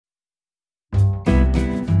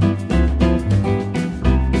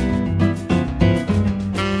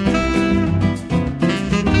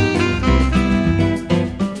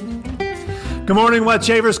Good morning, wet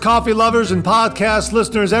shavers, coffee lovers, and podcast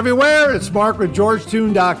listeners everywhere. It's Mark with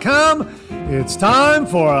GeorgeToon.com. It's time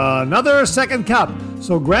for another second cup.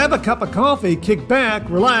 So grab a cup of coffee, kick back,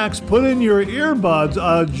 relax, put in your earbuds,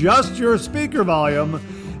 adjust your speaker volume,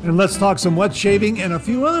 and let's talk some wet shaving and a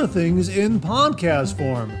few other things in podcast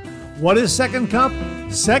form. What is Second Cup?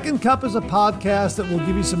 Second Cup is a podcast that will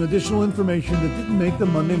give you some additional information that didn't make the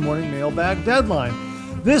Monday morning mailbag deadline.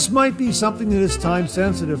 This might be something that is time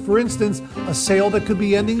sensitive. For instance, a sale that could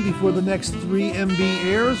be ending before the next 3MB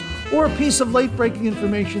airs, or a piece of late breaking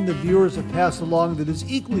information that viewers have passed along that is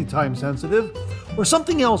equally time sensitive, or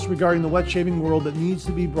something else regarding the wet shaving world that needs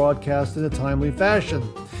to be broadcast in a timely fashion.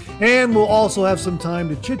 And we'll also have some time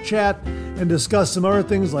to chit chat and discuss some other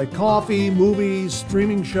things like coffee, movies,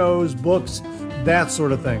 streaming shows, books, that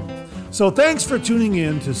sort of thing. So thanks for tuning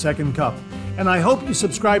in to Second Cup. And I hope you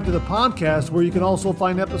subscribe to the podcast, where you can also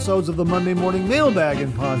find episodes of the Monday Morning Mailbag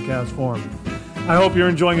in podcast form. I hope you're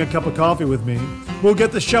enjoying a cup of coffee with me. We'll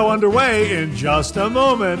get the show underway in just a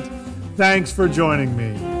moment. Thanks for joining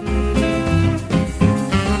me.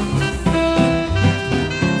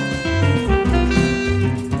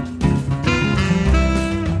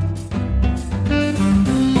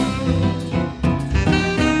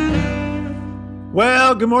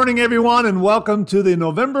 Well, good morning, everyone, and welcome to the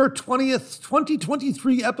November 20th,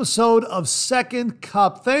 2023 episode of Second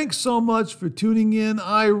Cup. Thanks so much for tuning in.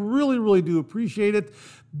 I really do appreciate it.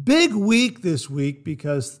 Big week this week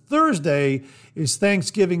because Thursday is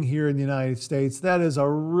Thanksgiving here in the United States. That is a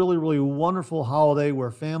really wonderful holiday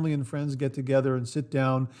where family and friends get together and sit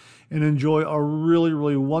down and enjoy a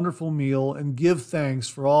really wonderful meal and give thanks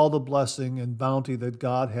for all the blessing and bounty that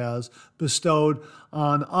God has bestowed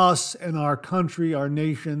on us and our country, our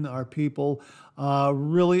nation, our people.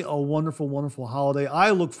 Really a wonderful holiday.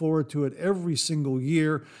 I look forward to it every single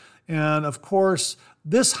year. And of course,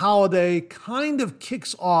 this holiday kind of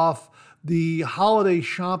kicks off the holiday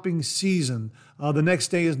shopping season. The next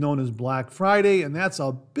day is known as Black Friday, and that's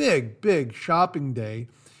a big shopping day.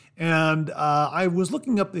 And I was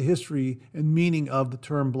looking up the history and meaning of the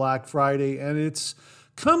term Black Friday, and it's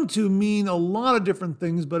come to mean a lot of different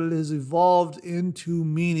things, but it has evolved into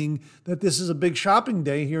meaning that this is a big shopping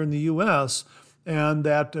day here in the U.S., and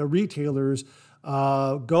that retailers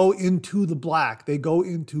go into the black. They go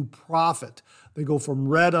into profit. They go from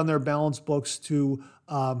red on their balance books to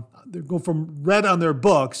they go from red on their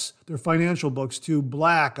books, their financial books, to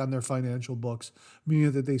black on their financial books,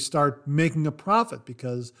 meaning that they start making a profit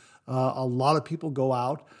because a lot of people go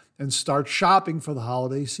out and start shopping for the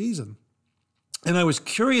holiday season. And I was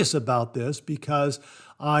curious about this because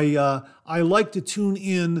I like to tune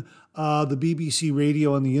in the BBC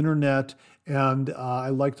radio and the internet, and I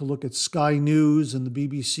like to look at Sky News and the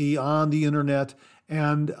BBC on the internet,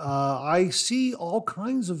 and I see all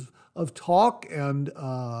kinds of talk and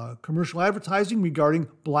commercial advertising regarding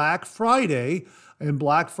Black Friday and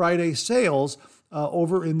Black Friday sales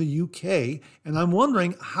over in the UK. And I'm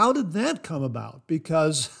wondering, how did that come about?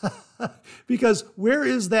 Because where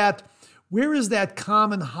is that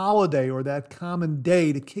common holiday or that common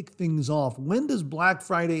day to kick things off? When does Black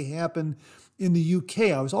Friday happen in the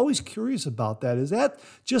UK? I was always curious about that. Is that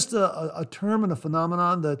just a term and a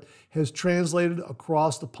phenomenon that has translated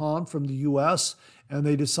across the pond from the US, and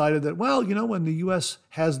they decided that, well, you know, when the US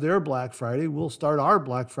has their Black Friday, we'll start our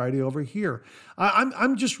Black Friday over here?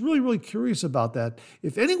 I'm just really curious about that.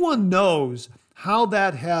 If anyone knows how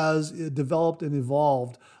that has developed and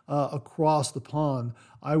evolved across the pond,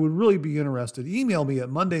 I would really be interested. Email me at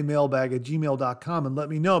mondaymailbag@gmail.com and let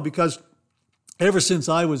me know, because ever since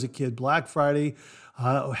I was a kid, Black Friday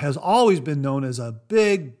has always been known as a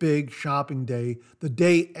big shopping day, the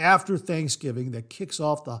day after Thanksgiving that kicks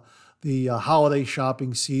off the holiday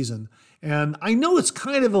shopping season. And I know it's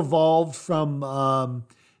kind of evolved from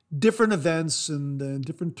different events and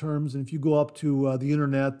different terms. And if you go up to the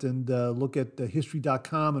internet and look at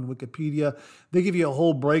history.com and Wikipedia, they give you a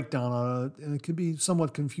whole breakdown on it, and it can be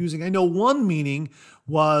somewhat confusing. I know one meaning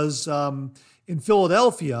was in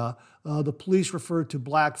Philadelphia, the police referred to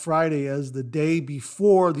Black Friday as the day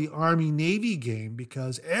before the Army-Navy game,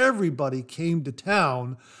 because everybody came to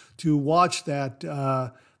town to watch that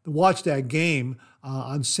game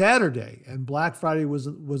on Saturday. And Black Friday was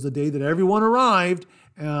the day that everyone arrived,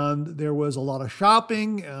 and there was a lot of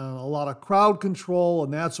shopping and a lot of crowd control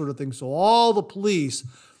and that sort of thing. So all the police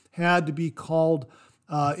had to be called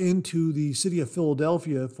into the city of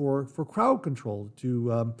Philadelphia for crowd control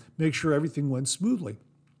to make sure everything went smoothly.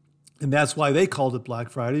 And that's why they called it Black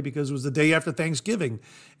Friday, because it was the day after Thanksgiving.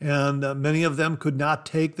 And many of them could not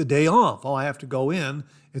take the day off. Oh, I have to go in.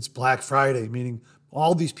 It's Black Friday, meaning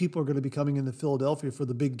all these people are going to be coming into Philadelphia for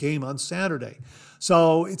the big game on Saturday.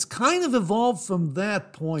 So it's kind of evolved from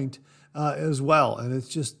that point as well. And it's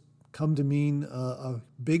just come to mean a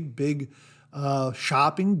big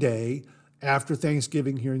shopping day after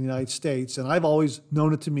Thanksgiving here in the United States. And I've always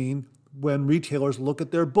known it to mean when retailers look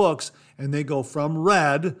at their books and they go from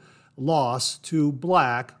red, loss, to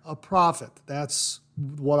black, a profit. That's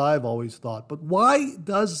what I've always thought. But why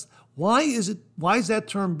is that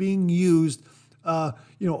term being used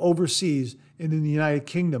overseas and in the United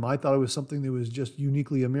Kingdom? I thought it was something that was just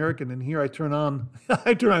uniquely American. And here I turn on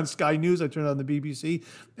Sky News, I turn on the BBC,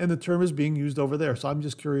 and the term is being used over there. So I'm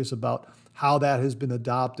just curious about how that has been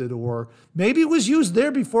adopted, or maybe it was used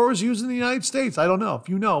there before it was used in the United States. I don't know. If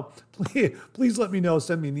you know, please let me know.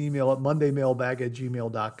 Send me an email at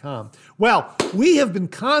mondaymailbag@gmail.com. Well, we have been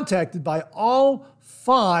contacted by all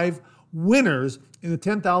 5 winners in the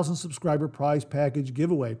 10,000 subscriber prize package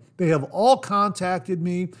giveaway. They have all contacted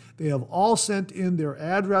me. They have all sent in their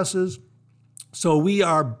addresses. So we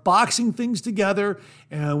are boxing things together,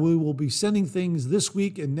 and we will be sending things this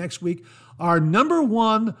week and next week. Our number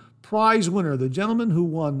 1 prize winner, the gentleman who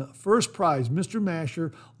won first prize, Mr.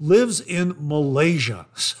 Masher, lives in Malaysia.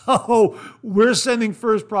 So we're sending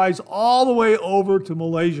first prize all the way over to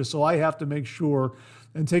Malaysia. So I have to make sure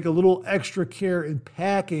and take a little extra care in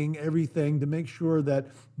packing everything to make sure that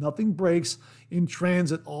nothing breaks in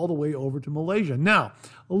transit all the way over to Malaysia. Now,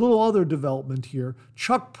 a little other development here.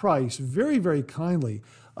 Chuck Price very, very kindly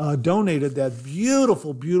donated that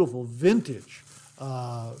beautiful, beautiful vintage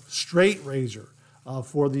straight razor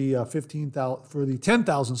for the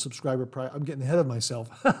 10,000 subscriber prize. I'm getting ahead of myself.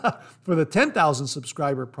 For the 10,000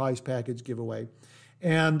 subscriber prize package giveaway.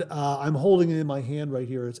 And I'm holding it in my hand right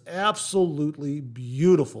here. It's absolutely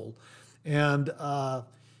beautiful. And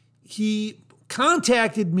he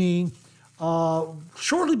contacted me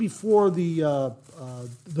shortly before the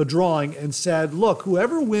drawing and said, "Look,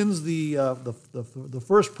 whoever wins the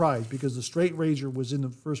first prize, because the straight razor was in the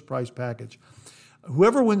first prize package,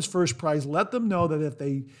 whoever wins first prize, let them know that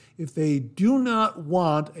if they do not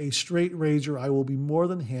want a straight razor, I will be more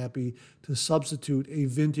than happy to substitute a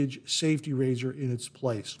vintage safety razor in its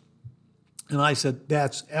place." And I said,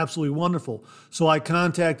 "That's absolutely wonderful." So I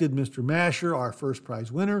contacted Mr. Masher, our first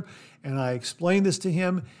prize winner, and I explained this to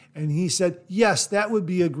him, and he said, "Yes, that would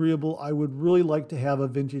be agreeable. I would really like to have a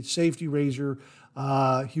vintage safety razor."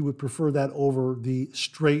 He would prefer that over the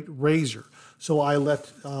straight razor. So I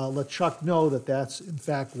let Chuck know that that's in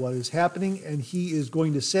fact what is happening, and he is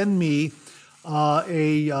going to send me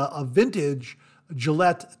a vintage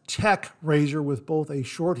Gillette Tech razor with both a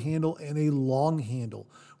short handle and a long handle,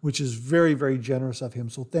 which is very, very generous of him.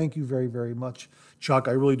 So thank you very, very much, Chuck.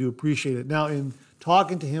 I really do appreciate it. Now, in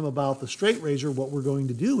talking to him about the straight razor, what we're going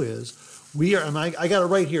to do is and I got it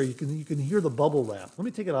right here. You can hear the bubble wrap. Let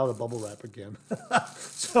me take it out of the bubble wrap again,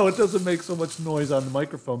 so it doesn't make so much noise on the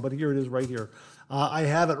microphone. But here it is, right here. I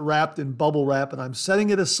have it wrapped in bubble wrap, and I'm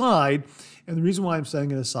setting it aside. And the reason why I'm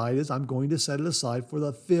setting it aside is I'm going to set it aside for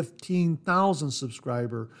the 15,000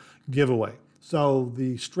 subscriber giveaway. So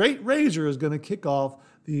the straight razor is going to kick off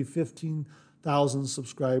the 15,000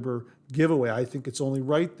 subscriber giveaway. I think it's only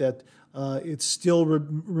right that it still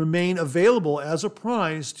remain available as a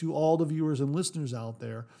prize to all the viewers and listeners out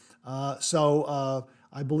there. So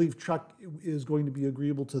I believe Chuck is going to be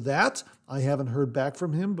agreeable to that. I haven't heard back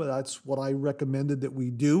from him, but that's what I recommended that we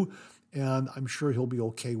do, and I'm sure he'll be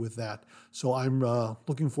okay with that. So I'm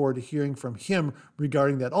looking forward to hearing from him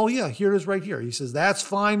regarding that. Oh, yeah, here it is right here. He says, "That's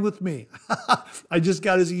fine with me." I just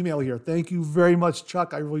got his email here. Thank you very much,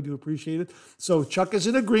 Chuck. I really do appreciate it. So Chuck is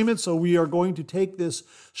in agreement. So we are going to take this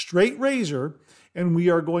straight razor and we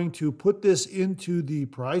are going to put this into the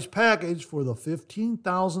prize package for the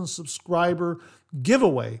 15,000 subscriber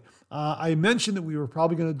giveaway. I mentioned that we were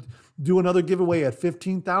probably going to do another giveaway at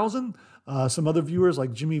 15,000. Some other viewers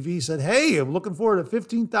like Jimmy V said, "Hey, I'm looking forward to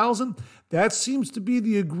 15,000. That seems to be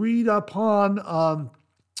the agreed upon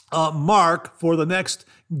mark for the next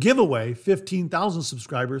giveaway, 15,000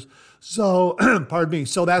 subscribers. So, pardon me.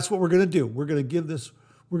 So that's what we're going to do. We're going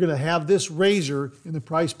to have this razor in the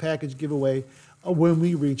prize package giveaway when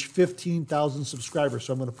we reach 15,000 subscribers.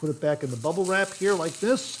 So I'm going to put it back in the bubble wrap here like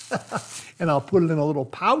this, and I'll put it in a little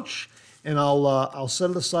pouch, and I'll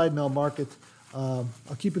set it aside and I'll mark it. I'll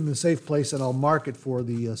keep it in a safe place, and I'll mark it for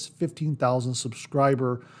the 15,000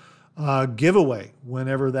 subscriber giveaway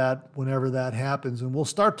whenever that happens. And we'll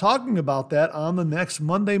start talking about that on the next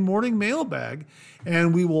Monday morning mailbag.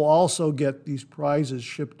 And we will also get these prizes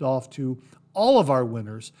shipped off to all of our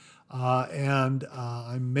winners.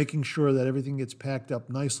 I'm making sure that everything gets packed up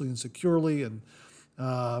nicely and securely. And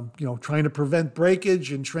trying to prevent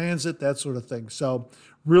breakage in transit, that sort of thing. So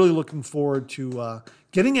really looking forward to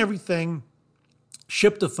getting everything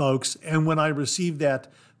shipped to folks. And when I receive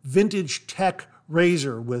that vintage tech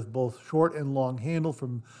razor with both short and long handle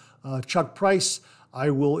from Chuck Price, I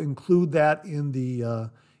will include that in the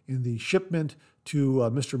shipment to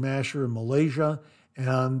Mr. Masher in Malaysia,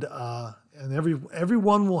 and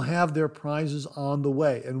everyone will have their prizes on the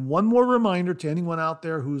way. And one more reminder to anyone out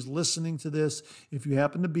there who's listening to this, if you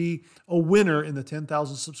happen to be a winner in the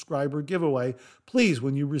 10,000 subscriber giveaway, please,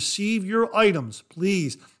 when you receive your items,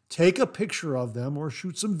 please take a picture of them or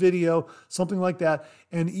shoot some video, something like that,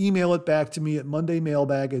 and email it back to me at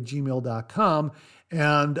mondaymailbag@gmail.com.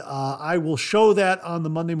 And I will show that on the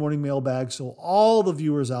Monday morning mailbag so all the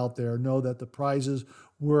viewers out there know that the prizes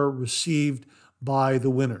were received by the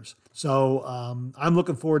winners. So I'm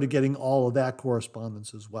looking forward to getting all of that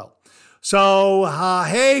correspondence as well. So,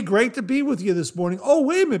 hey, great to be with you this morning. Oh,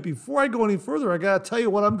 wait a minute. Before I go any further, I got to tell you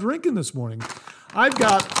what I'm drinking this morning. I've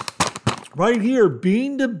got right here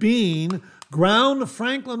Bean to Bean ground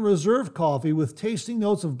Franklin Reserve coffee with tasting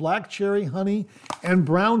notes of black cherry, honey, and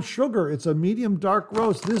brown sugar. It's a medium dark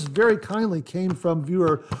roast. This very kindly came from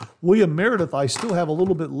viewer William Meredith. I still have a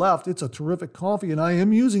little bit left. It's a terrific coffee, and I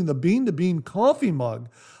am using the Bean to Bean coffee mug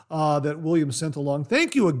that William sent along.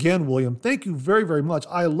 Thank you again, William. Thank you very, very much.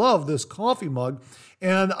 I love this coffee mug.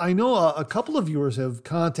 And I know a couple of viewers have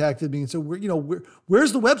contacted me and said,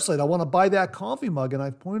 where's the website? I want to buy that coffee mug. And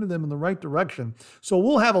I've pointed them in the right direction. So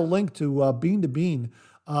we'll have a link to Bean to Bean,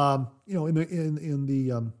 in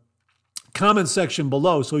the comment section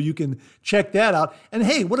below, so you can check that out. And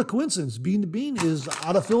hey, what a coincidence. Bean to Bean is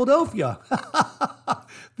out of Philadelphia,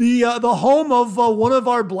 the home of one of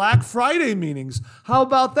our Black Friday meetings. How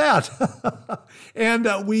about that? And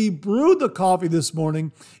we brewed the coffee this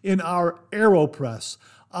morning in our AeroPress.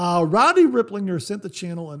 Rodney Ripplinger sent the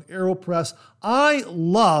channel an AeroPress. I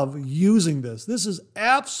love using this. This is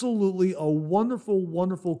absolutely a wonderful,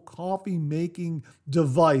 wonderful coffee making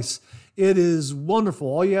device. It is wonderful.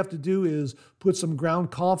 All you have to do is put some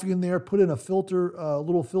ground coffee in there, put in a filter,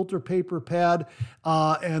 little filter paper pad,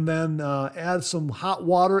 and then add some hot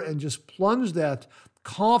water and just plunge that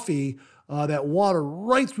coffee, that water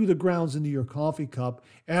right through the grounds into your coffee cup.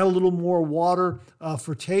 Add a little more water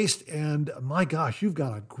for taste, and my gosh, you've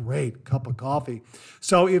got a great cup of coffee.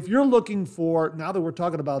 So if you're looking for, now that we're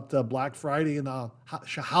talking about Black Friday and the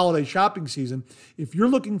holiday shopping season, if you're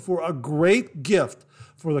looking for a great gift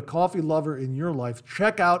for the coffee lover in your life,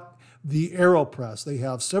 check out the AeroPress. They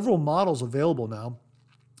have several models available now,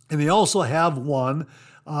 and they also have one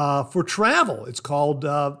for travel. It's called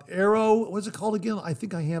what's it called again? I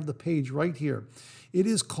think I have the page right here. It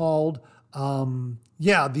is called,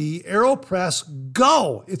 the AeroPress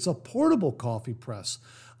Go. It's a portable coffee press.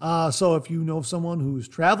 So if you know someone who's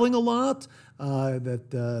traveling a lot,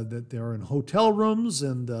 that they're in hotel rooms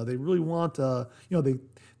and they really want,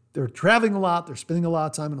 they're traveling a lot, they're spending a lot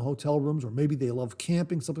of time in hotel rooms, or maybe they love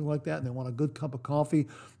camping, something like that, and they want a good cup of coffee.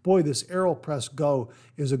 Boy, this AeroPress Go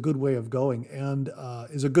is a good way of going and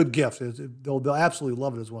is a good gift. They'll absolutely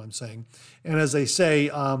love it is what I'm saying. And as they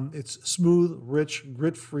say, it's smooth, rich,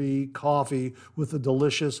 grit-free coffee with a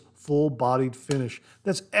delicious, full-bodied finish.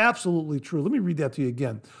 That's absolutely true. Let me read that to you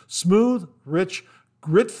again. Smooth, rich,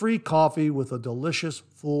 grit-free coffee with a delicious,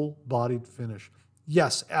 full-bodied finish.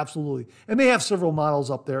 Yes, absolutely. And they have several models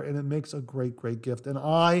up there, and it makes a great, great gift. And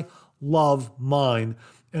I love mine.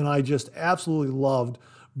 And I just absolutely loved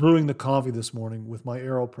brewing the coffee this morning with my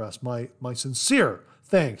AeroPress. My sincere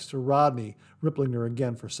thanks to Rodney Ripplinger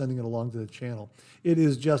again for sending it along to the channel. It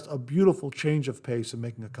is just a beautiful change of pace in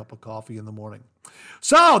making a cup of coffee in the morning.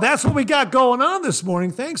 So that's what we got going on this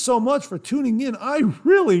morning. Thanks so much for tuning in. I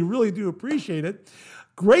really, really do appreciate it.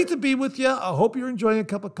 Great to be with you. I hope you're enjoying a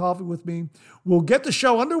cup of coffee with me. We'll get the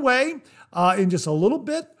show underway in just a little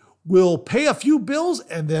bit. We'll pay a few bills,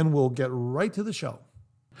 and then we'll get right to the show.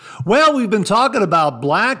 Well, we've been talking about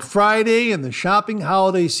Black Friday and the shopping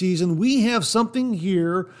holiday season. We have something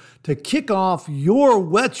here to kick off your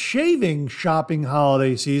wet shaving shopping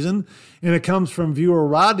holiday season, and it comes from viewer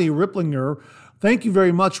Rodney Ripplinger. Thank you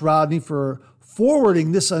very much, Rodney, for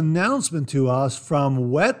forwarding this announcement to us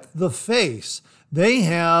from Wet the Face. They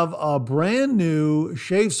have a brand new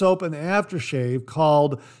shave soap and aftershave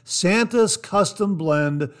called Santa's Custom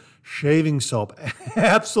Blend Shaving Soap.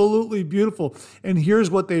 Absolutely beautiful. And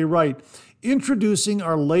here's what they write. Introducing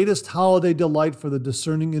our latest holiday delight for the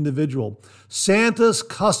discerning individual. Santa's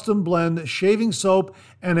Custom Blend Shaving Soap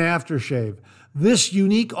and Aftershave. This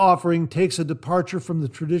unique offering takes a departure from the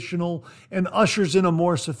traditional and ushers in a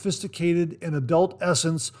more sophisticated and adult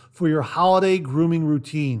essence for your holiday grooming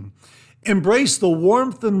routine. Embrace the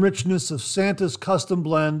warmth and richness of Santa's Custom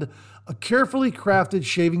Blend, a carefully crafted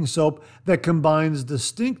shaving soap that combines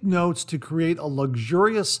distinct notes to create a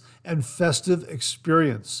luxurious and festive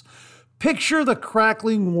experience. Picture the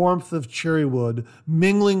crackling warmth of cherry wood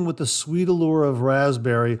mingling with the sweet allure of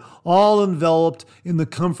raspberry, all enveloped in the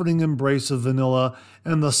comforting embrace of vanilla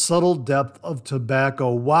and the subtle depth of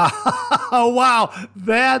tobacco. Wow, wow,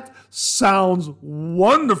 that sounds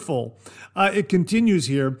wonderful. It continues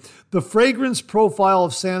here. The fragrance profile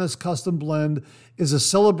of Santa's Custom Blend is a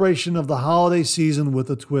celebration of the holiday season with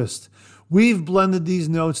a twist. We've blended these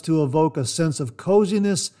notes to evoke a sense of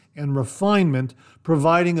coziness and refinement,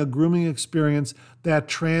 providing a grooming experience that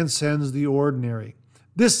transcends the ordinary.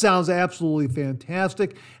 This sounds absolutely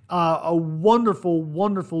fantastic. A wonderful,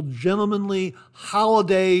 wonderful, gentlemanly,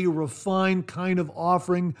 holiday, refined kind of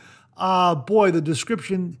offering. Boy, the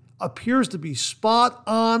description appears to be spot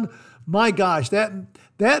on. My gosh,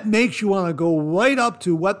 that makes you want to go right up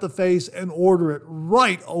to Wet the Face and order it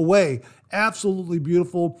right away. Absolutely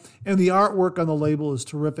beautiful. And the artwork on the label is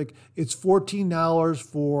terrific. It's $14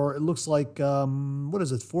 for, it looks like,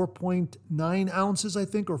 4.9 ounces, I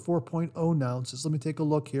think, or 4.0 ounces. Let me take a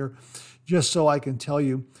look here just so I can tell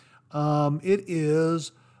you. It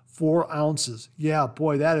is 4 ounces. Yeah,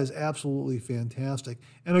 boy, that is absolutely fantastic.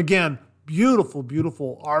 And again, beautiful,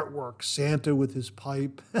 beautiful artwork. Santa with his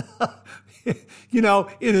pipe, in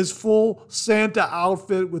his full Santa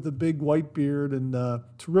outfit with a big white beard and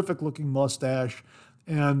terrific looking mustache.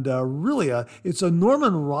 And really, it's a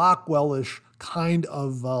Norman Rockwell-ish kind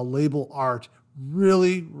of label art.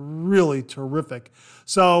 Really, really terrific.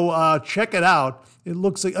 So check it out. It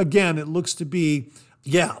looks to be,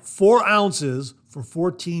 4 ounces for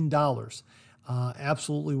 $14.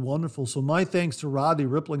 Absolutely wonderful. So my thanks to Rodney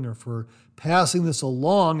Ripplinger for passing this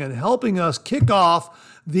along and helping us kick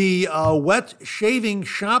off the wet shaving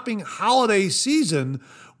shopping holiday season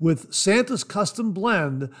with Santa's Custom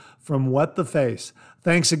Blend from Wet the Face.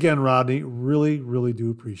 Thanks again, Rodney. Really, really do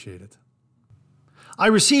appreciate it. I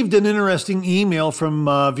received an interesting email from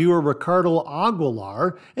viewer Ricardo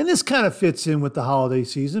Aguilar, and this kind of fits in with the holiday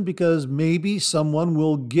season because maybe someone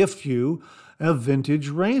will gift you a vintage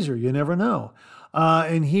razor. You never know.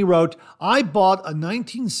 And he wrote, I bought a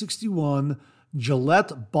 1961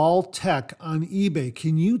 Gillette Ball Tech on eBay.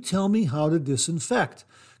 Can you tell me how to disinfect?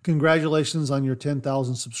 Congratulations on your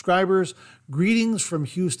 10,000 subscribers. Greetings from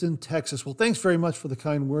Houston, Texas. Well, thanks very much for the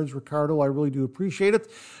kind words, Ricardo. I really do appreciate it.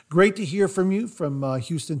 Great to hear from you from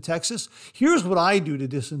Houston, Texas. Here's what I do to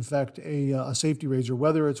disinfect a safety razor,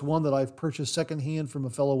 whether it's one that I've purchased secondhand from a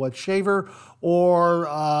fellow wet shaver or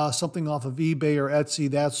something off of eBay or Etsy,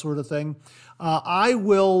 that sort of thing. I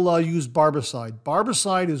will use Barbicide.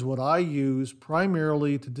 Barbicide is what I use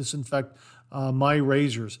primarily to disinfect my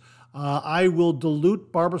razors. I will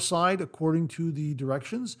dilute Barbicide according to the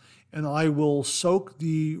directions, and I will soak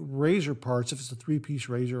the razor parts. If it's a 3-piece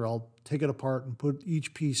razor, I'll take it apart and put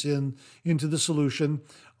each piece into the solution,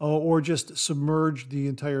 or just submerge the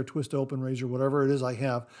entire twist open razor, whatever it is I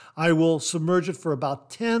have. I will submerge it for about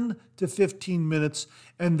 10 to 15 minutes,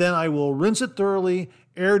 and then I will rinse it thoroughly,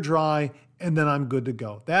 air dry, and then I'm good to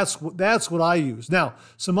go. That's what I use. Now,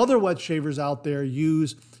 some other wet shavers out there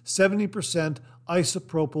use 70%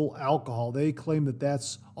 isopropyl alcohol. They claim that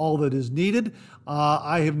that's all that is needed.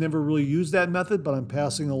 I have never really used that method, but I'm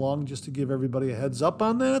passing along just to give everybody a heads up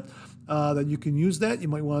on that, that you can use that. You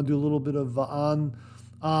might want to do a little bit of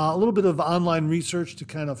online research to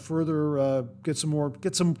kind of further get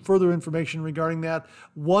some further information regarding that.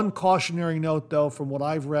 One cautionary note, though, from what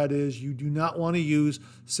I've read is you do not want to use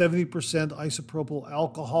 70% isopropyl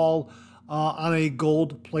alcohol on a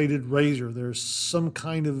gold-plated razor. There's some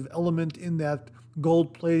kind of element in that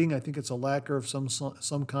gold plating. I think it's a lacquer of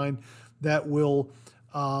some kind that will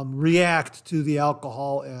react to the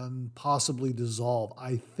alcohol and possibly dissolve,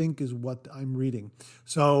 I think is what I'm reading.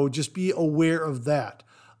 So just be aware of that.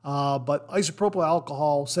 But isopropyl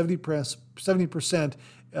alcohol, 70%,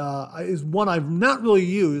 is one I've not really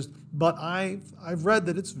used, but I've read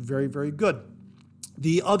that it's very, very good.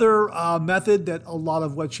 The other method that a lot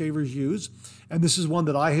of wet shavers use, and this is one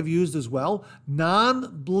that I have used as well,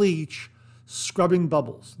 non-bleach scrubbing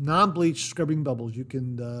bubbles. Non-bleach scrubbing bubbles. You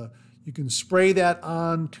can spray that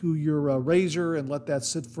onto your razor and let that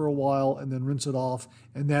sit for a while and then rinse it off,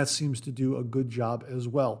 and that seems to do a good job as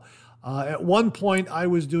well. At one point, I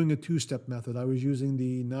was doing a 2-step method. I was using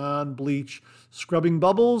the non-bleach scrubbing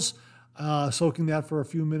bubbles, soaking that for a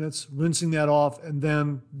few minutes, rinsing that off, and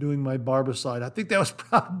then doing my Barbicide. I think that was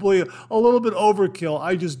probably a little bit overkill.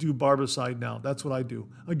 I just do Barbicide now. That's what I do.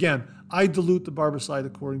 Again, I dilute the Barbicide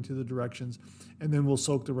according to the directions, and then we'll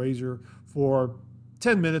soak the razor for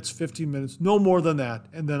 10 minutes, 15 minutes, no more than that,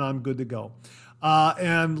 and then I'm good to go.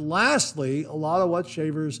 And lastly, a lot of wet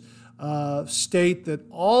shavers state that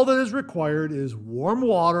all that is required is warm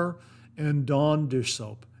water and Dawn dish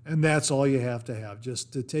soap. And that's all you have to have.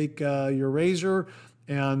 Just to take your razor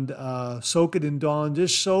and soak it in Dawn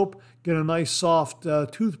dish soap, get a nice soft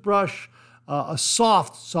toothbrush, a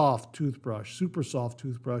soft toothbrush, super soft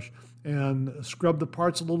toothbrush, and scrub the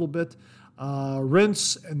parts a little bit,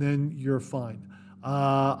 rinse, and then you're fine.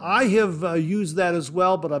 I have used that as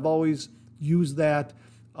well, but I've always used that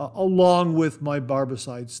along with my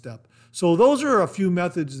barbicide step. So those are a few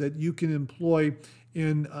methods that you can employ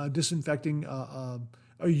in disinfecting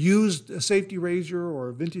a used safety razor or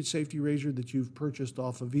a vintage safety razor that you've purchased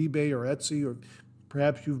off of eBay or Etsy, or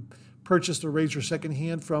perhaps you've purchased a razor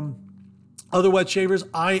secondhand from other wet shavers.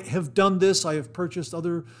 I have done this. I have purchased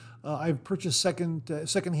I've purchased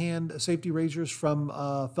secondhand safety razors from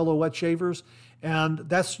fellow wet shavers, and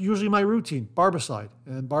that's usually my routine: barbicide,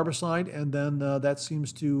 and then that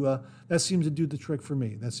seems to do the trick for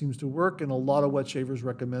me. That seems to work, and a lot of wet shavers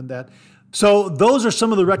recommend that. So those are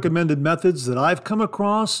some of the recommended methods that I've come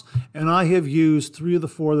across, and I have used 3 of the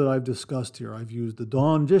 4 that I've discussed here. I've used the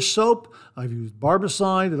Dawn dish soap, I've used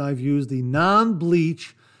barbicide, and I've used the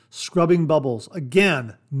non-bleach scrubbing bubbles.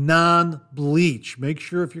 Again, non-bleach. Make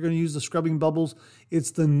sure if you're going to use the scrubbing bubbles,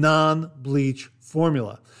 it's the non-bleach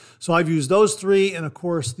formula. So I've used those 3, and of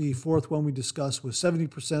course the 4th one we discussed was 70%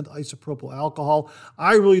 isopropyl alcohol.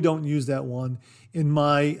 I really don't use that one in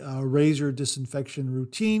my razor disinfection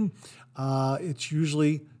routine. It's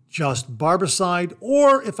usually just barbicide,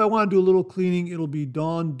 or if I want to do a little cleaning, it'll be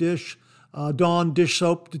Dawn dish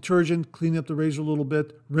soap detergent, clean up the razor a little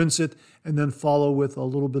bit, rinse it, and then follow with a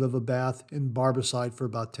little bit of a bath in barbicide for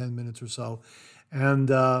about 10 minutes or so.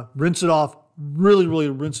 And rinse it off, really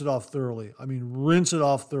rinse it off thoroughly. I mean, rinse it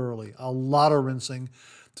off thoroughly. A lot of rinsing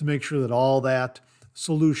to make sure that all that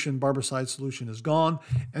solution, barbicide solution, is gone,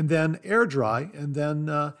 and then air dry, and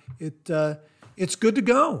then it's good to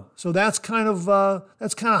go. So that's kind of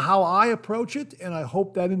how I approach it, and I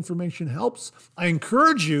hope that information helps. I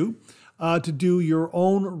encourage you to do your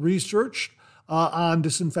own research on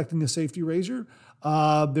disinfecting a safety razor.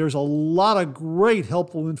 There's a lot of great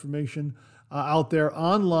helpful information out there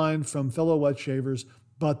online from fellow wet shavers,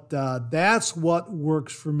 but that's what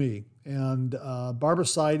works for me. And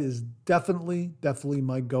barbicide is definitely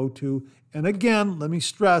my go-to. And again, let me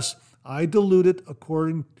stress, I dilute it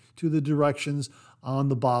according to the directions on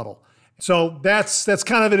the bottle. So that's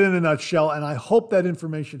kind of it in a nutshell, and I hope that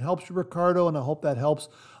information helps you, Ricardo, and I hope that helps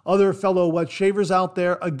other fellow wet shavers out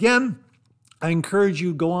there. Again, I encourage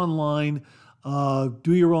you, go online,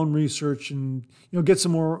 do your own research, and get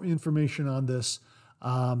some more information on this,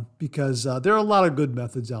 because there are a lot of good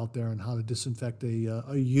methods out there on how to disinfect a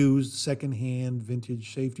used secondhand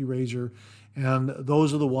vintage safety razor, and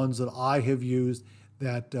those are the ones that I have used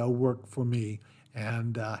that work for me.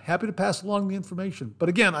 And happy to pass along the information. But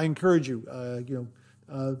again, I encourage you,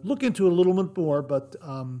 look into it a little bit more. But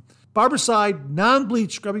barbicide,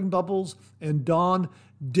 non-bleach scrubbing bubbles, and Dawn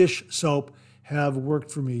dish soap have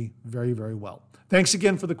worked for me very well. Thanks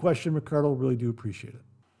again for the question, Ricardo. Really do appreciate it.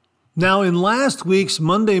 Now, in last week's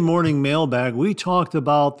Monday morning mailbag, we talked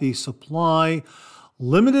about the Supply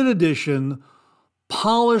limited edition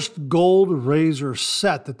polished gold razor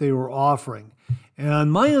set that they were offering.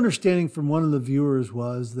 And my understanding from one of the viewers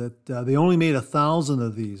was that they only made 1,000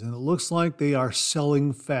 of these, and it looks like they are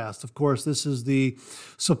selling fast. Of course, this is the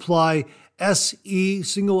Supply SE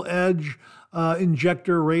single edge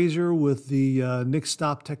injector razor with the Nick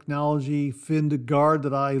Stop technology finned guard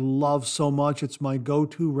that I love so much. It's my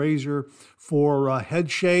go-to razor for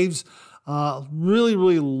head shaves.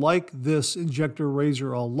 Really like this injector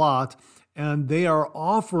razor a lot, and they are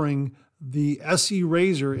offering the SE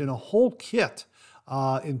razor in a whole kit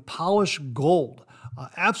in polished gold.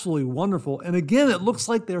 Absolutely wonderful. And again, it looks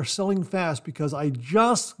like they're selling fast because I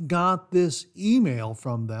just got this email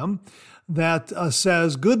from them that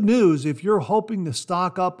says, good news, if you're hoping to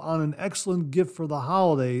stock up on an excellent gift for the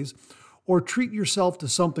holidays or treat yourself to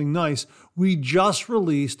something nice, we just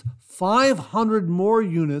released 500 more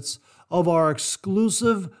units of our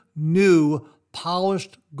exclusive new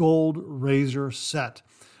polished gold razor set.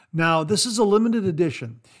 Now, this is a limited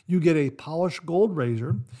edition. You get a polished gold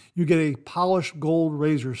razor, you get a polished gold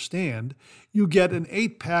razor stand, you get an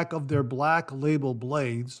 8-pack of their black label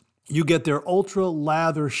blades, you get their ultra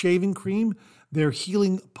lather shaving cream, their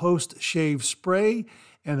healing post-shave spray,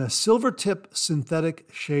 and a silver tip synthetic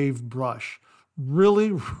shave brush.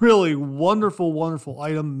 Really wonderful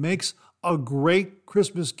item. Makes a great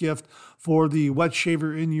Christmas gift for the wet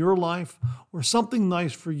shaver in your life, or something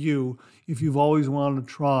nice for you if you've always wanted to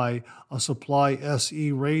try a Supply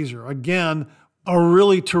SE razor. Again, a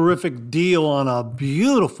really terrific deal on a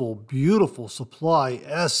beautiful, beautiful Supply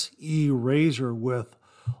SE razor with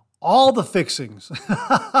all the fixings.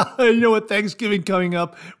 You know, with Thanksgiving coming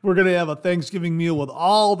up, we're going to have a Thanksgiving meal with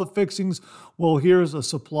all the fixings. Well, here's a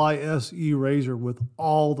Supply SE razor with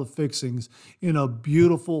all the fixings in a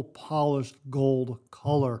beautiful polished gold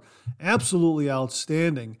color. Absolutely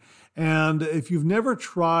outstanding. And if you've never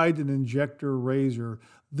tried an injector razor,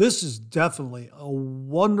 this is definitely a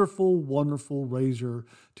wonderful, wonderful razor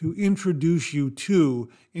to introduce you to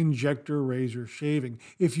injector razor shaving.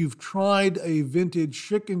 If you've tried a vintage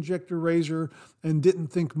Schick injector razor and didn't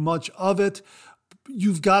think much of it,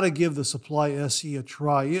 you've got to give the Supply SE a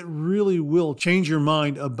try. It really will change your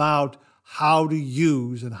mind about how to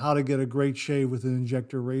use and how to get a great shave with an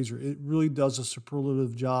injector razor. It really does a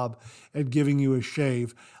superlative job at giving you a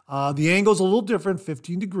shave. The angle's a little different,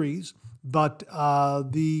 15 degrees. But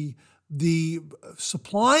the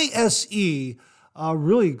Supply SE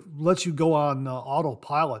really lets you go on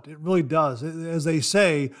autopilot. It really does. As they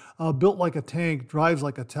say, built like a tank, drives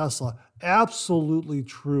like a Tesla. Absolutely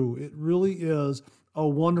true. It really is a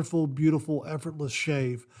wonderful, beautiful, effortless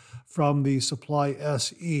shave from the Supply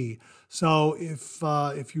SE. So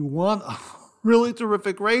if you want a really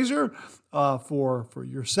terrific razor for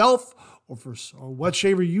yourself, or for a wet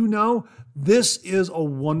shaver you know, this is a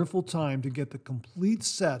wonderful time to get the complete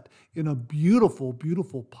set in a beautiful,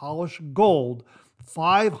 beautiful polished gold.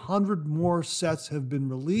 500 more sets have been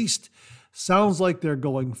released. Sounds like they're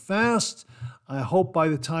going fast. I hope by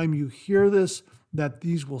the time you hear this that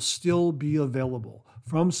these will still be available.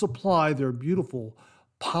 From Supply, their beautiful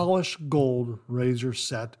polished gold razor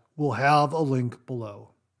set. We'll have a link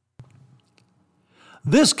below.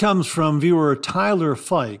 This comes from viewer Tyler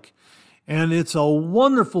Fike. And it's a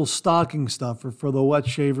wonderful stocking stuffer for the wet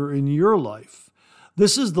shaver in your life.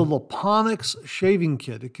 This is the Laponics shaving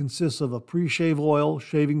kit. It consists of a pre-shave oil,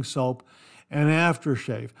 shaving soap, and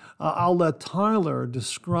aftershave. I'll let Tyler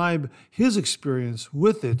describe his experience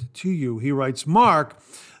with it to you. He writes, Mark,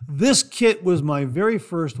 this kit was my very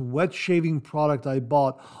first wet shaving product I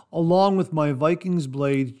bought, along with my Vikings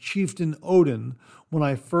blade Chieftain Odin, when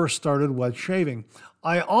I first started wet shaving.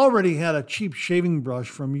 I already had a cheap shaving brush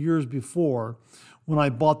from years before when I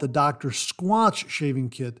bought the Dr. Squatch shaving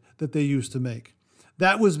kit that they used to make.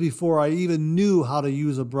 That was before I even knew how to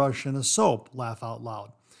use a brush and a soap, laugh out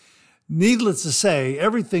loud. Needless to say,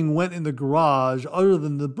 everything went in the garage other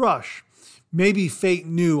than the brush. Maybe fate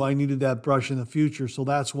knew I needed that brush in the future, so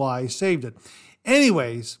that's why I saved it.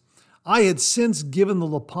 Anyways, I had since given the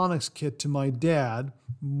Laponics kit to my dad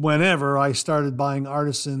whenever I started buying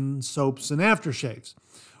artisan soaps and aftershaves.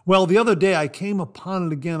 Well, the other day I came upon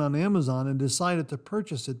it again on Amazon and decided to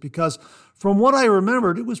purchase it because from what I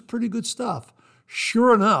remembered, it was pretty good stuff.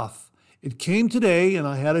 Sure enough, it came today and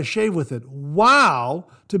I had a shave with it. Wow!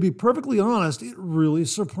 To be perfectly honest, it really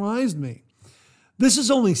surprised me. This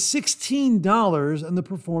is only $16 and the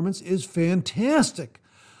performance is fantastic.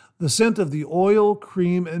 The scent of the oil,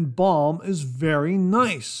 cream, and balm is very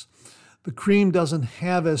nice. The cream doesn't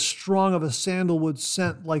have as strong of a sandalwood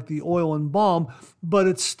scent like the oil and balm, but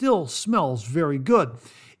it still smells very good.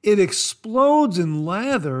 It explodes in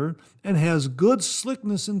lather and has good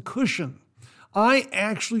slickness and cushion. I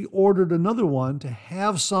actually ordered another one to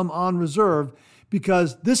have some on reserve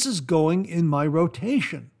because this is going in my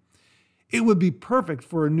rotation. It would be perfect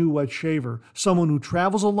for a new wet shaver, someone who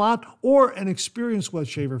travels a lot, or an experienced wet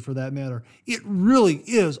shaver for that matter. It really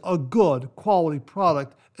is a good quality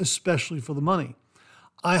product, especially for the money.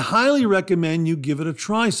 I highly recommend you give it a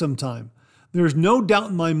try sometime. There's no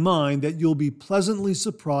doubt in my mind that you'll be pleasantly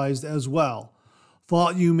surprised as well.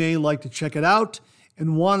 Thought you may like to check it out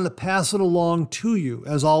and wanted to pass it along to you.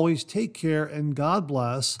 As always, take care and God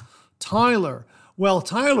bless. Tyler. Well,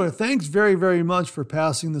 Tyler, thanks very, very much for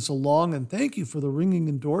passing this along, and thank you for the ringing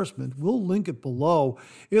endorsement. We'll link it below.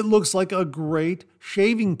 It looks like a great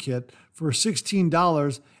shaving kit for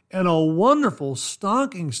 $16 and a wonderful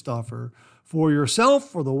stocking stuffer for yourself,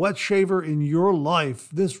 for the wet shaver in your life.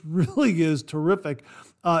 This really is terrific.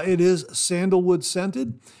 It is sandalwood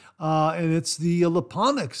scented, and it's the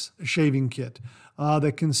Laponics shaving kit.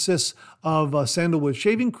 That consists of sandalwood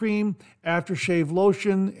shaving cream, aftershave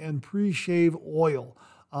lotion, and pre-shave oil.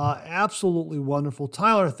 Absolutely wonderful.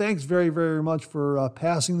 Tyler, thanks very, very much for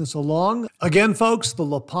passing this along. Again, folks, the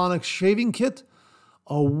Laponics shaving kit,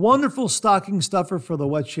 a wonderful stocking stuffer for the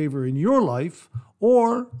wet shaver in your life,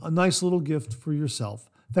 or a nice little gift for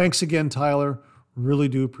yourself. Thanks again, Tyler. Really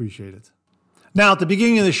do appreciate it. Now, at the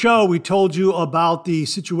beginning of the show, we told you about the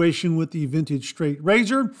situation with the vintage straight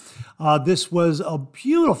razor. This was a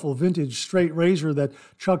beautiful vintage straight razor that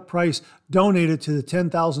Chuck Price donated to the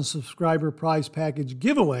 10,000 subscriber prize package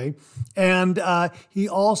giveaway. And he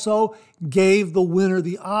also gave the winner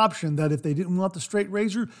the option that if they didn't want the straight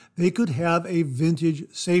razor, they could have a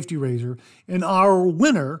vintage safety razor. And our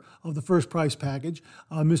winner of the first prize package,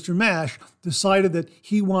 Mr. Mash, decided that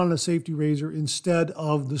he wanted a safety razor instead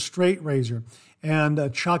of the straight razor.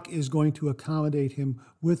 And Chuck is going to accommodate him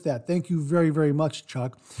with that. Thank you very, very much,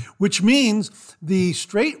 Chuck. Which means the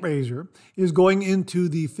straight razor is going into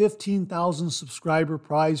the 15,000 subscriber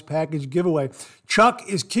prize package giveaway. Chuck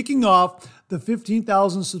is kicking off the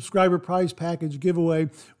 15,000 subscriber prize package giveaway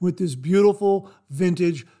with this beautiful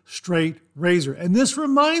vintage straight razor. And this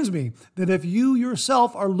reminds me that if you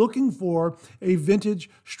yourself are looking for a vintage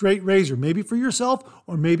straight razor, maybe for yourself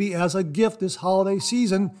or maybe as a gift this holiday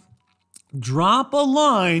season, drop a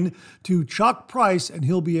line to Chuck Price and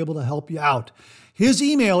he'll be able to help you out. His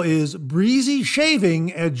email is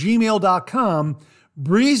breezyshaving@gmail.com.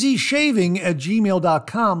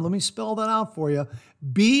 breezyshaving@gmail.com. Let me spell that out for you.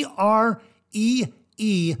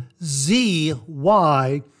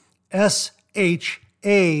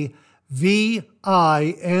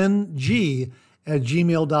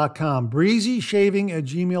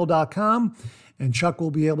 breezyshaving@gmail.com. And Chuck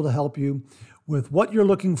will be able to help you with what you're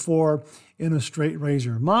looking for in a straight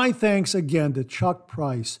razor. My thanks again to Chuck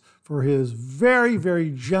Price for his very, very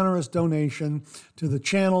generous donation to the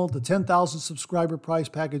channel, the 10,000 subscriber prize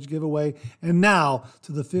package giveaway, and now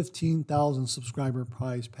to the 15,000 subscriber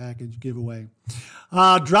prize package giveaway.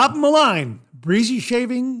 Drop him a line,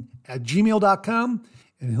 breezyshaving@gmail.com,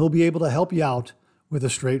 and he'll be able to help you out with a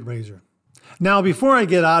straight razor. Now, before I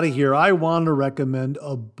get out of here, I want to recommend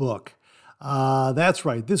a book. That's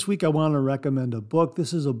right. This week I want to recommend a book.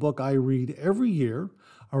 This is a book I read every year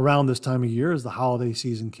around this time of year as the holiday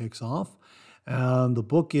season kicks off. And the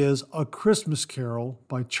book is A Christmas Carol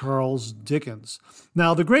by Charles Dickens.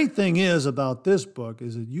 Now, the great thing is about this book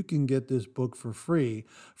is that you can get this book for free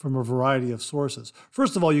from a variety of sources.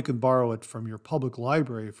 First of all, you can borrow it from your public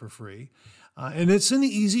library for free. And it's an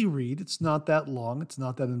easy read. It's not that long. It's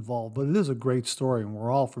not that involved, but it is a great story, and we're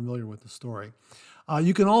all familiar with the story.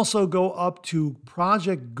 You can also go up to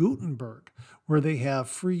Project Gutenberg, where they have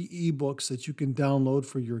free ebooks that you can download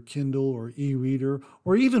for your Kindle or e-reader,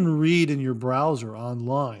 or even read in your browser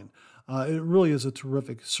online. It really is a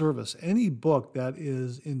terrific service. Any book that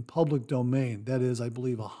is in public domain, that is, I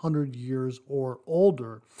believe, 100 years or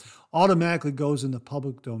older, automatically goes into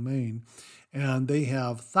public domain. And they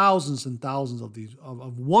have thousands and thousands of these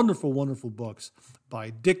of wonderful, wonderful books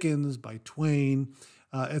by Dickens, by Twain,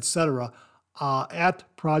 etc., at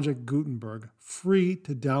Project Gutenberg, free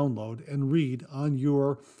to download and read on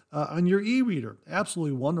your e-reader.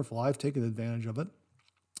 Absolutely wonderful. I've taken advantage of it.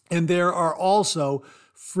 And there are also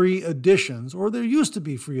free editions, or there used to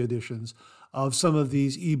be free editions, of some of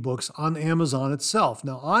these ebooks on Amazon itself.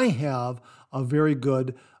 Now, I have a very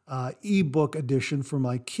good ebook edition for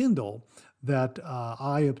my Kindle that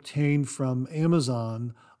I obtained from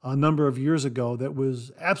Amazon a number of years ago that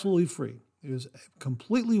was absolutely free. It was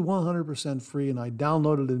completely 100% free, and I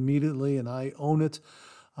downloaded it immediately, and I own it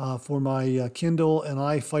for my Kindle, and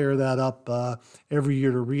I fire that up every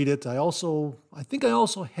year to read it. I think I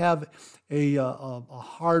also have a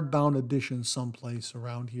hardbound edition someplace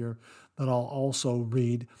around here that I'll also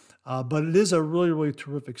read. But it is a really, really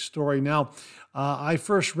terrific story. Now, I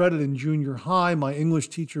first read it in junior high. My English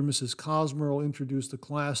teacher, Mrs. Cosmerl, introduced the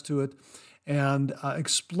class to it and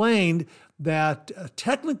explained that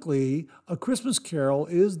technically A Christmas Carol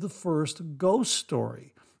is the first ghost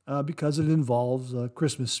story because it involves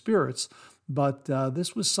Christmas spirits. But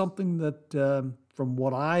this was something that, from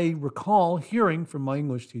what I recall hearing from my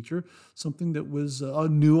English teacher, something that was a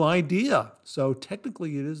new idea. So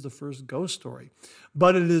technically it is the first ghost story.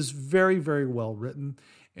 But it is very, very well written,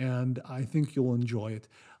 and I think you'll enjoy it.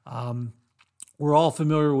 We're all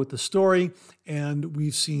familiar with the story, and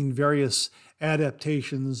we've seen various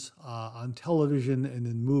adaptations on television and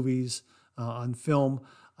in movies, on film.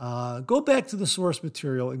 Go back to the source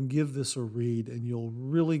material and give this a read, and you'll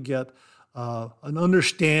really get an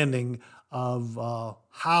understanding of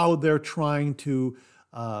how they're trying to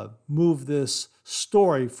move this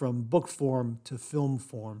story from book form to film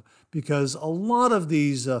form, because a lot of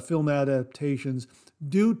these film adaptations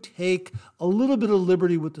do take a little bit of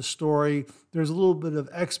liberty with the story. There's a little bit of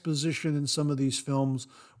exposition in some of these films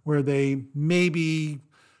where they maybe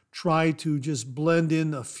try to just blend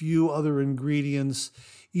in a few other ingredients,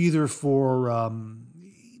 either for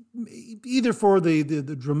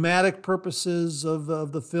the dramatic purposes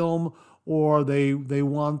of the film, or they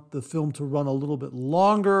want the film to run a little bit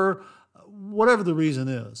longer, whatever the reason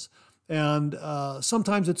is. And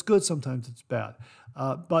sometimes it's good, sometimes it's bad.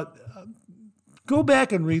 But go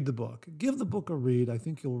back and read the book. Give the book a read. I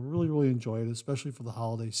think you'll really, really enjoy it, especially for the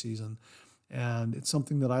holiday season. And it's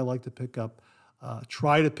something that I like to pick up,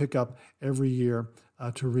 try to pick up every year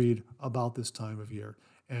to read about this time of year.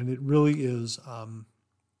 And it really is a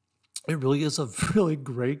really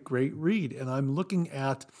great read. And I'm looking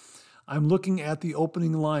at the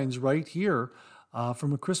opening lines right here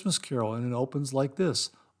from A Christmas Carol, and it opens like this.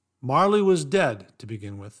 Marley was dead to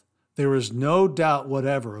begin with. There is no doubt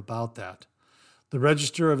whatever about that. The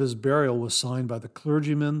register of his burial was signed by the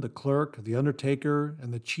clergyman, the clerk, the undertaker,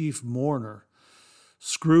 and the chief mourner.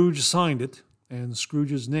 Scrooge signed it, and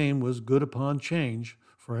Scrooge's name was good upon change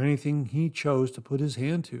for anything he chose to put his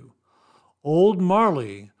hand to. Old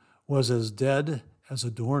Marley was as dead as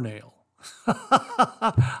a doornail.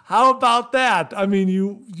 How about that? I mean,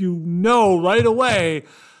 you know right away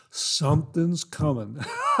something's coming.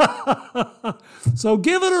 So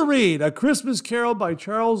give it a read. A Christmas Carol by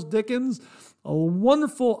Charles Dickens.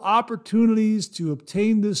 Wonderful opportunities to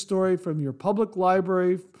obtain this story from your public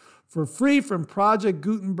library for free from Project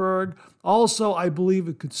Gutenberg. Also, I believe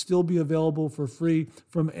it could still be available for free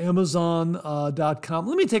from Amazon.com.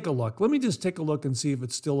 Let me take a look. Let me just take a look and see if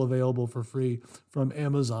it's still available for free from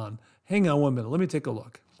Amazon. Hang on 1 minute. Let me take a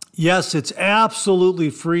look. Yes, it's absolutely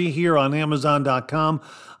free here on Amazon.com.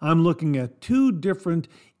 I'm looking at 2 different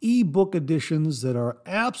ebook editions that are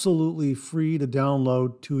absolutely free to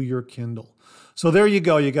download to your Kindle. So there you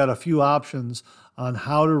go. You got a few options on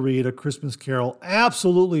how to read A Christmas Carol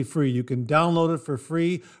absolutely free. You can download it for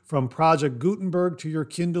free from Project Gutenberg to your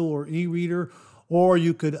Kindle or e-reader, or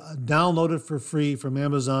you could download it for free from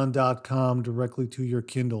Amazon.com directly to your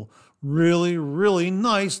Kindle. Really, really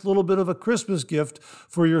nice little bit of a Christmas gift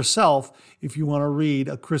for yourself if you want to read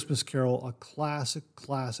A Christmas Carol, a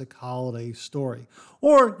classic holiday story.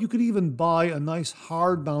 Or you could even buy a nice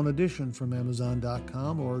hardbound edition from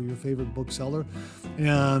Amazon.com or your favorite bookseller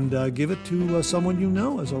and give it to someone you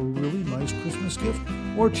know as a really nice Christmas gift,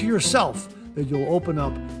 or to yourself that you'll open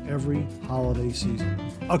up every holiday season.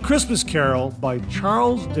 A Christmas Carol by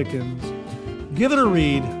Charles Dickens. Give it a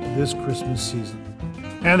read this Christmas season.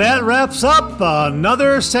 And that wraps up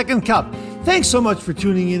another Second Cup. Thanks so much for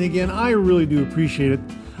tuning in again. I really do appreciate it.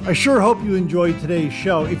 I sure hope you enjoyed today's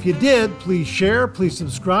show. If you did, please share, please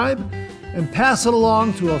subscribe, and pass it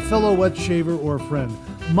along to a fellow wet shaver or friend.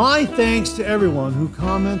 My thanks to everyone who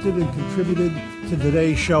commented and contributed to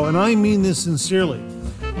today's show, and I mean this sincerely.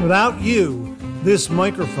 Without you, this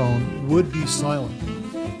microphone would be silent.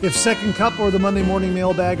 If Second Cup or the Monday Morning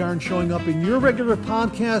Mailbag aren't showing up in your regular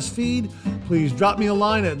podcast feed, please drop me a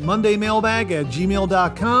line at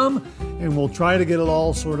mondaymailbag@gmail.com, and we'll try to get it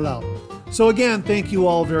all sorted out. So again, thank you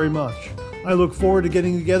all very much. I look forward to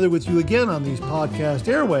getting together with you again on these podcast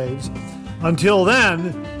airwaves. Until then,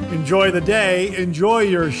 enjoy the day, enjoy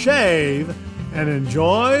your shave, and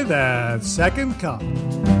enjoy that Second Cup.